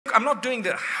I'm not doing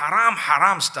the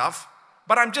haram stuff,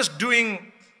 but I'm just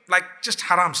doing just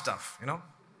haram stuff,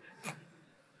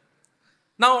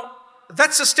 Now,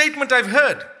 that's a statement I've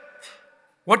heard.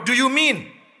 What do you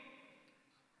mean?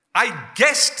 I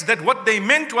guessed that what they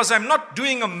meant was I'm not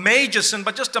doing a major sin,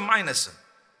 but just a minor sin.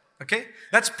 Okay?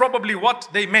 That's probably what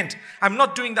they meant. I'm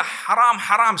not doing the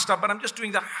haram stuff, but I'm just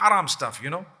doing the haram stuff,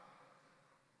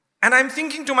 And I'm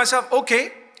thinking to myself,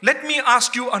 okay, let me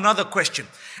ask you another question.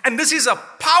 And this is a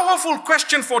powerful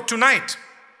question for tonight.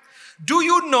 Do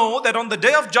you know that on the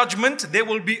day of judgment, there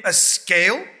will be a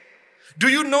scale? Do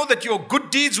you know that your good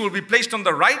deeds will be placed on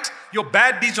the right, your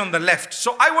bad deeds on the left?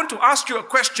 So I want to ask you a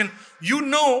question. You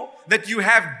know that you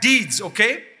have deeds,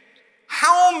 okay?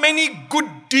 How many good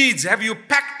deeds have you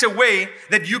packed away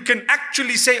that you can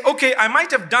actually say, okay, I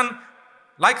might have done,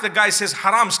 like the guy says,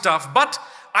 haram stuff, but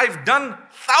I've done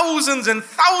thousands and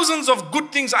thousands of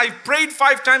good things. I prayed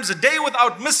 5 times a day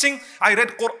without missing. I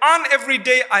read Quran every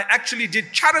day. I actually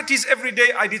did charities every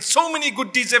day. I did so many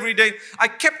good deeds every day. I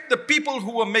kept the people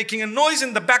who were making a noise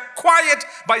in the back quiet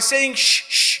by saying, shh,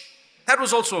 shh. That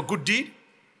was also a good deed.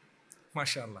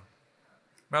 MashaAllah.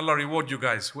 May Allah reward you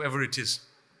guys, whoever it is.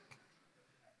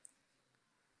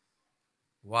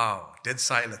 Wow, dead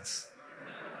silence.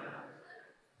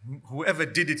 Whoever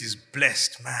did it is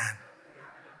blessed, man.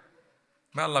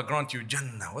 May Allah grant you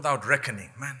Jannah without reckoning,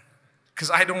 man. Because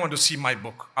I don't want to see my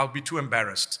book. I'll be too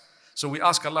embarrassed. So we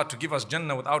ask Allah to give us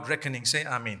Jannah without reckoning. Say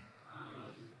Ameen.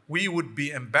 We would be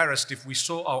embarrassed if we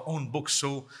saw our own book.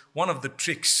 So one of the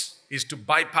tricks is to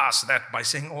bypass that by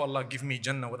saying, oh Allah, give me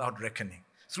Jannah without reckoning.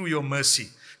 Through your mercy.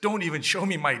 Don't even show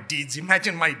me my deeds.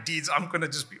 Imagine my deeds. I'm going to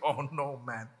just be, oh no,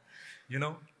 man.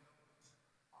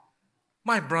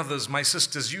 My brothers, my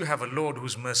sisters, you have a Lord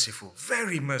who's merciful,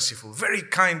 very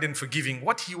kind and forgiving.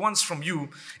 What He wants from you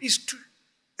is to,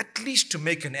 at least to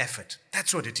make an effort.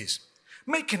 That's what it is.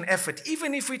 Make an effort.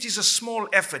 Even if it is a small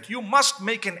effort, you must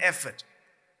make an effort.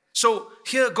 So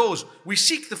here goes. We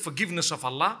seek the forgiveness of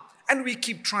Allah and we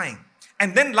keep trying.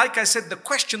 And then, like I said,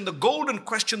 the golden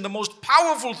question, the most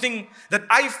powerful thing that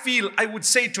I feel I would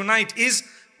say tonight is,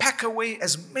 pack away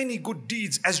as many good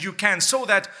deeds as you can so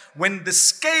that when the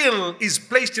scale is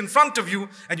placed in front of you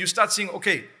and you start seeing,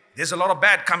 okay, there's a lot of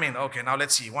bad coming. Okay, now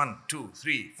let's see. 1, 2,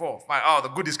 3, 4, 5. Oh, the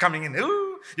good is coming in.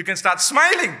 Ooh, you can start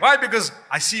smiling. Why? Because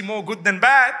I see more good than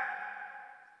bad.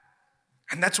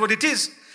 And that's what it is.